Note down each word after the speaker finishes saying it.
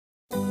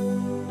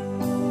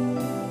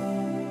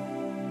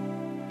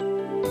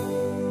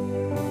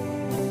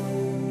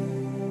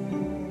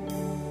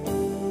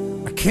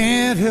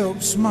can't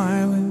help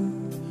smiling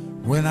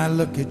when I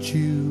look at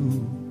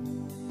you.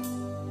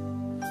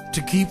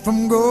 To keep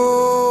from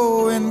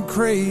going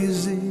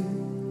crazy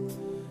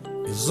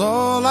is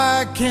all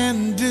I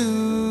can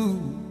do.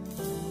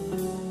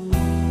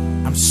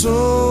 I'm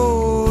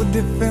so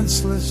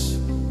defenseless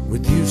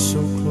with you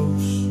so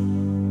close.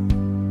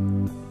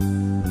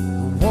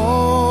 The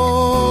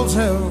walls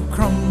have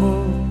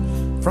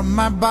crumbled from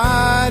my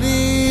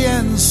body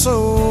and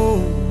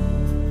soul.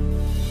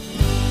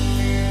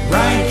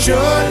 Write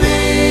your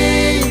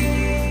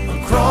name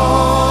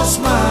across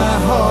my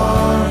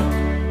heart.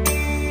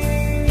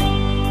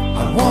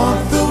 I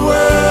want the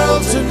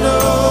world to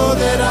know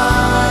that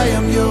I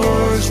am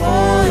yours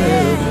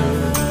forever,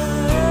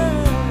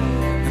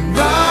 and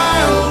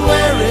I'll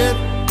wear it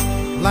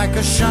like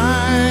a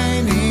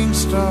shining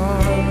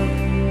star.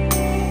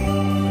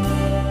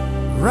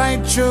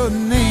 Write your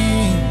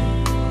name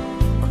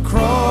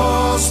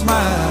across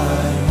my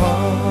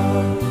heart.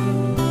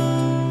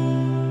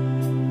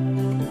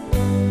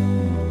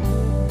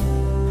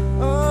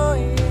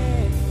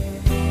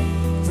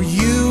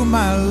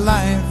 My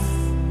life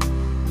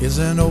is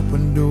an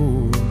open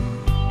door.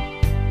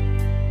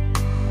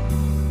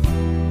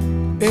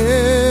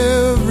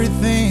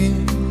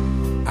 Everything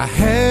I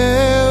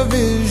have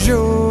is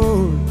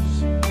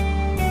yours.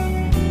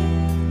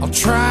 I'll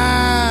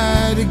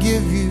try to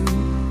give you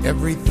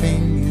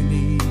everything you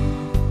need,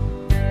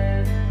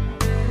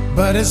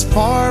 but as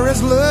far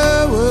as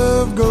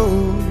love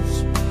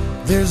goes,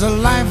 there's a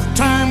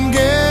lifetime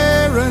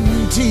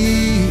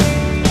guarantee.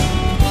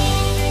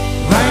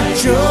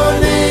 Write your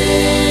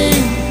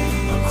name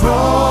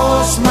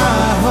across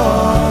my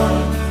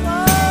heart.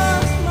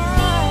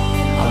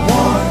 I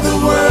want the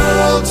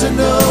world to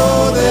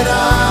know that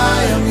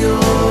I am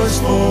yours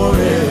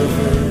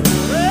forever,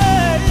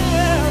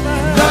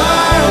 and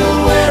I'll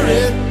wear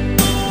it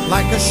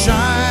like a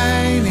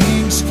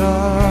shining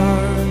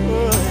star.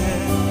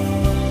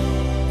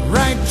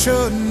 Write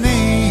your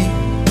name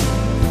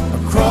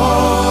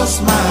across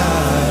my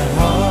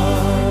heart.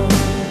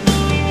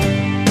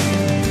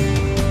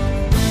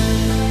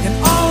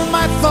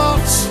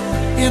 Thoughts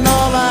in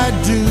all I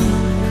do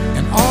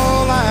and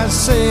all I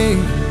say,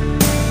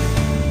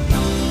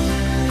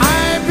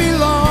 I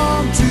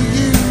belong to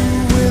you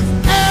with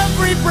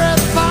every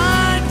breath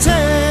I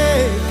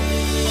take.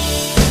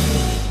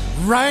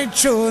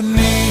 Write your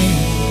name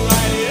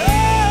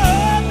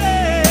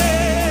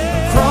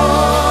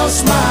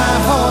across my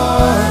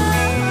heart.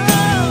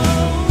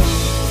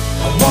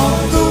 I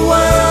want the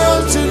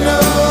world to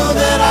know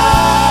that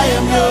I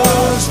am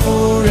yours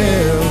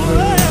forever,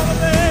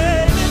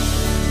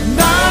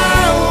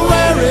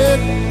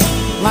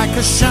 like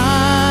a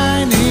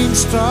shining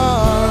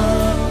star.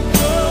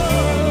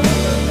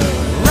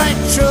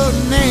 Write your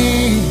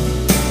name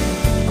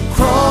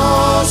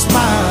across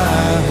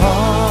my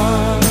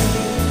heart,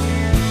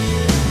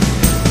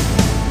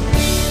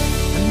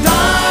 and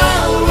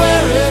I'll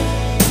wear it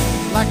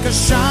like a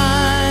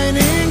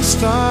shining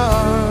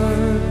star.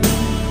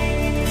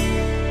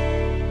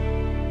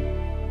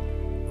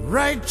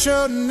 Write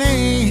your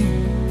name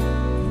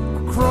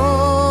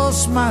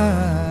across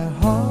my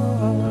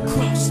heart.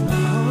 Across my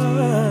heart.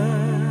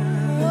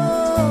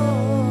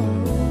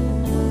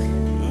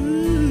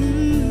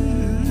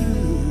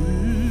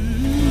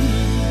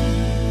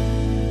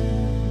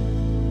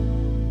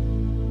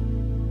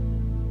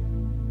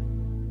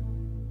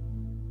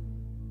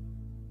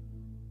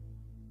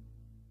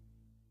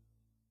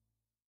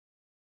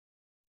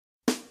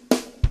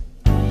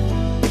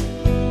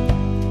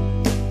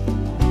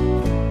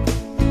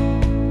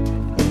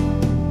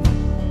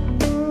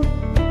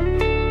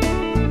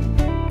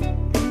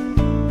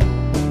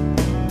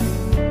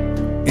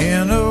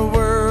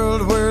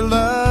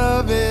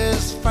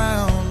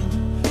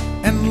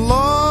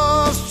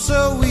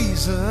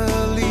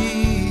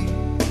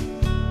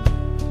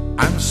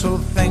 So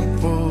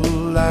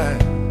thankful I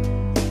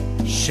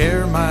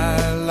share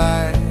my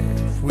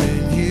life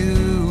with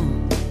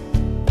you.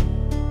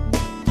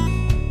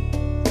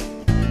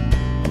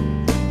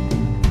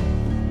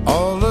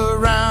 All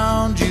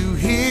around you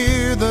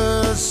hear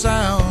the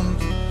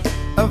sound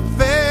of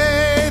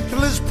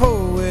faithless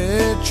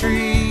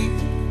poetry.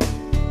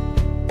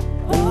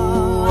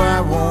 Oh, I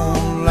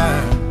won't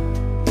lie,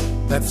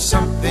 that's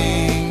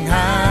something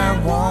I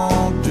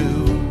won't do.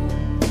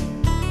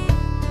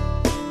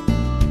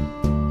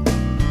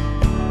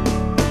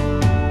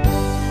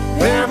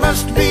 There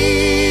must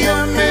be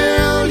a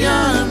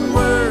million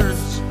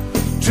words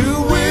to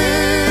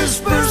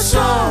whisper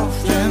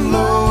soft and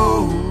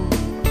low.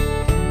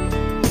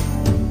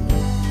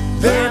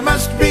 There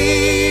must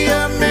be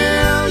a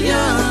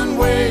million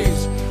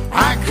ways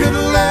I could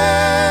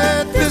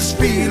let this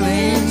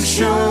feeling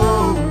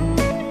show.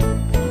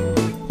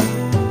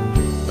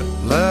 But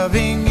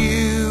loving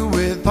you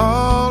with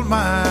all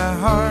my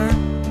heart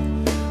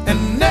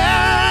and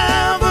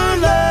never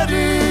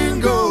letting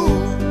go,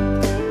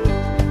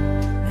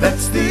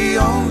 that's the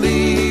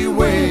only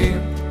way,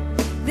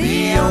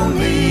 the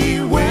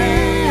only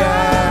way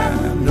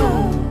I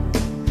know.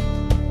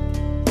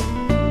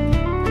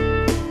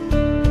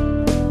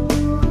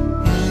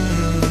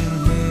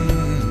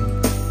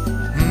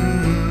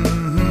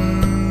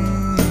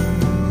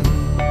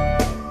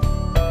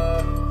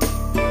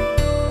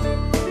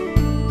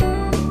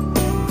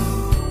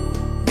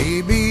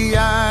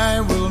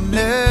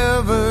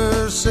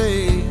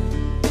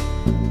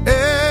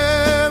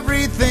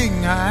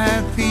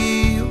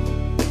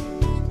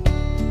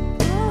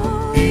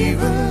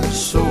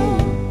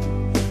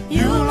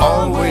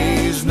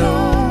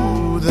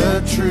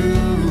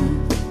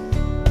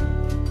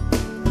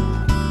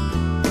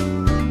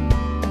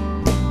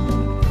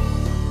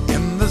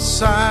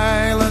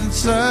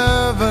 silence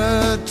of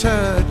a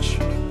touch.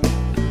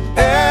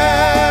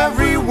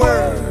 Every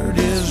word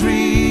is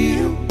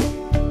real.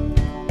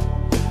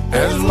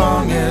 As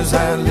long as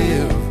I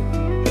live,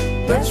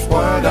 that's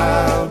what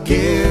I'll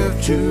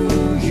give to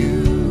you.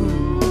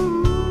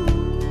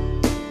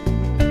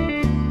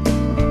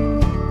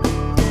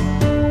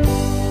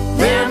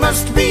 There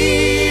must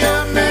be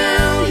a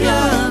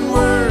million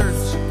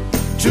words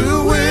to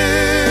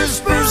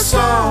whisper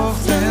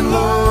soft and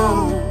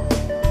low.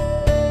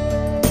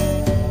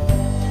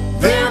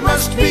 There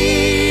must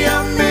be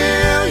a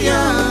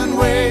million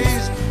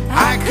ways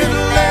I could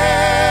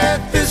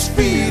let this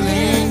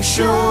feeling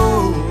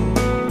show.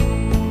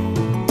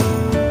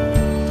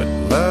 But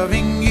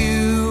loving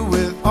you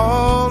with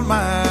all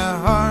my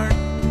heart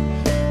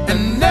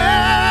and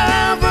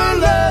never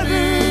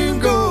letting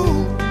go,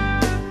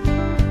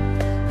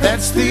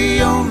 that's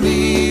the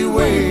only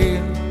way,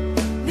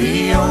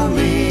 the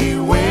only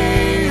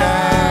way I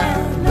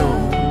know.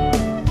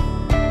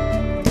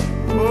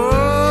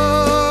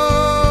 Oh,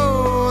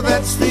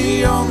 that's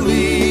the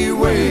only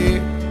way,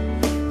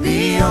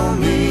 the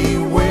only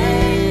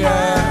way I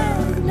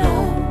know.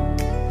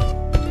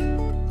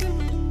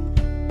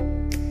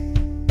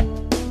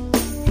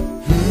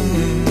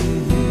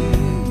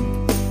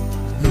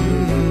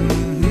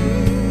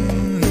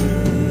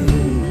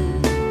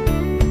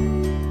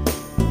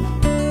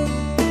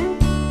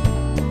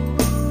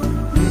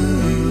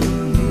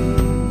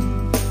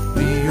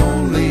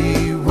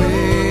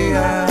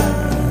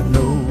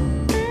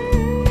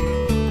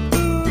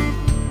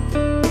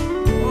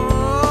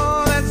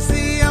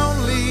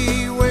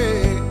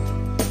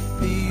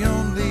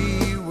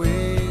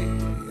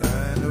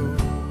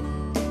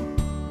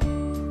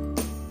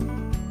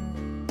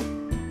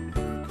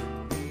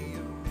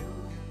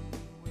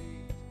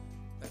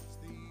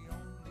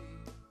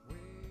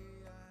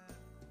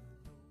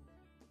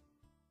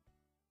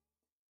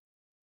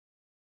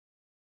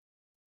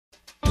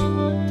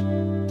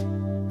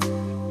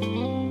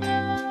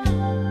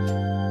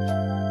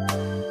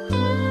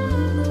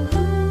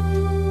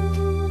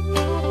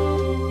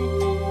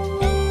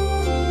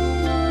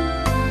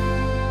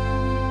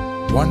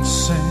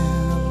 Once in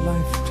a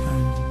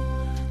lifetime,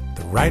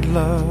 the right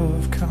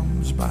love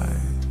comes by,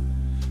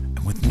 and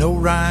with no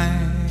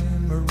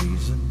rhyme or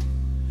reason,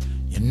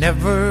 you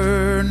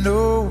never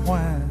know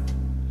why.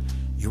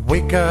 You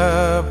wake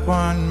up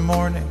one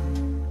morning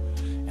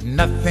and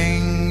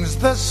nothing's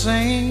the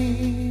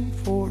same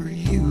for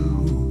you.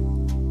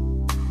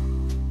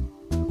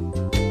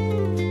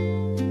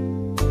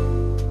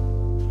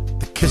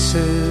 The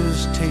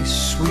kisses taste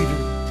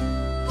sweeter,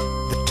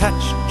 the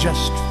touch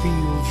just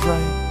feels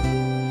right.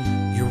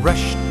 You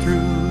rush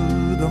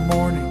through the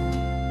morning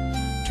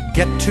to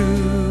get to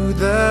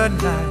the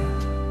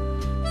night,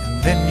 and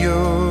then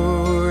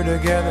you're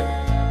together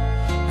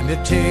and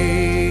it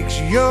takes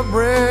your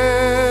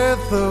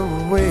breath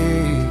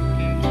away.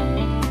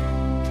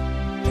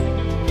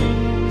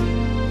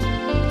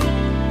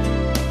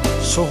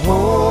 So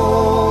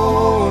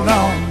hold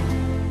on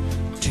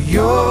to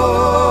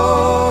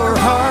your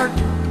heart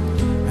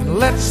and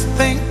let's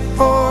think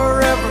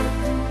forever,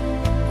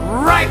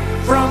 right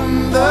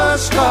from the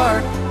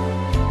start.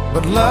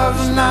 But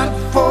love's not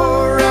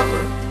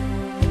forever,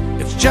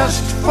 it's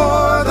just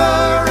for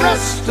the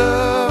rest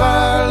of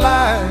our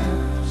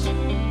lives.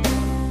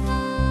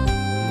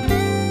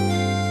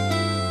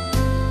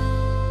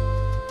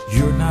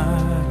 You're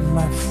not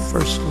my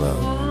first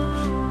love,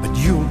 but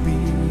you'll be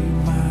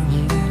my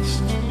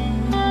last.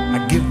 I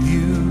give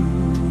you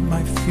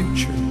my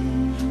future,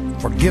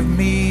 forgive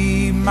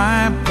me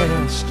my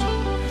past,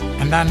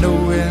 and I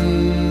know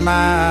in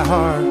my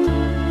heart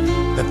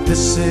that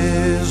this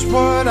is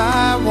what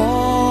I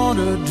want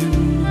to do.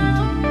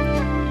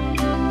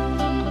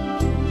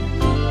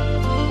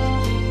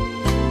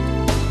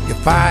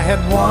 If I had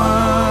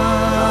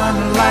one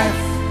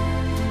life,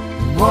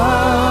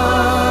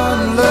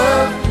 one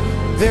love,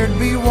 there'd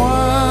be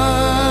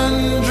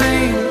one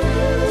dream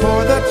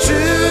for the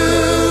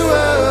two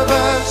of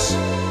us.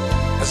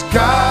 As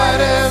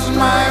God as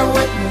my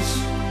witness,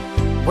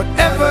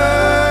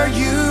 whatever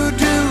you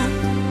do,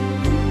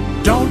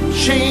 don't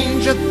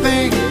change a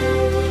thing,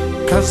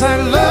 'cause I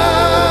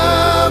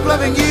love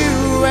loving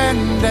you,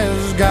 and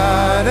as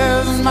God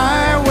as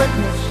my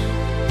witness,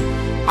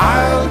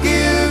 I'll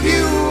give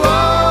you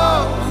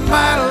all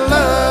my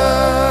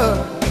love.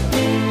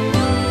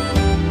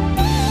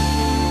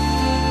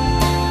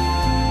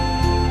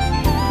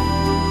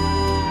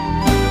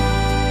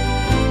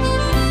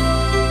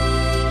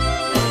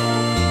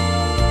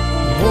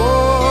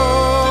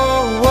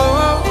 Whoa,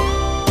 whoa,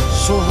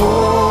 so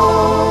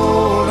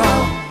hold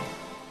on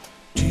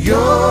to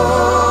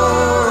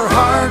your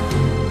heart.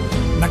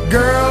 Now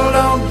girl,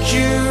 don't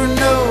you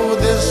know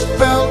this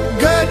felt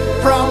good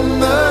from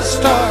the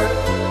start?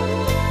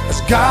 As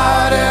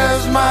God as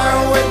my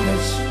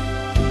witness,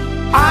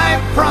 I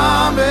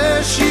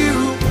promise you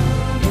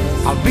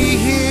I'll be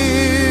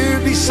here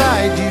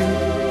beside you,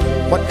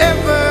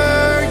 whatever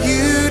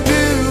you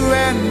do.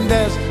 And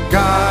as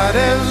God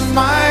as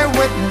my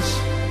witness,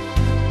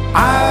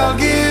 I'll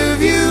give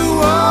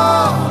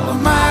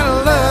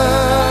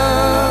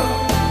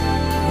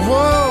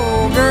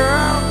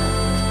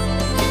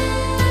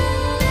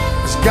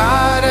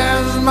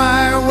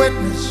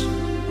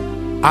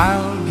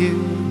I'll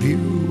give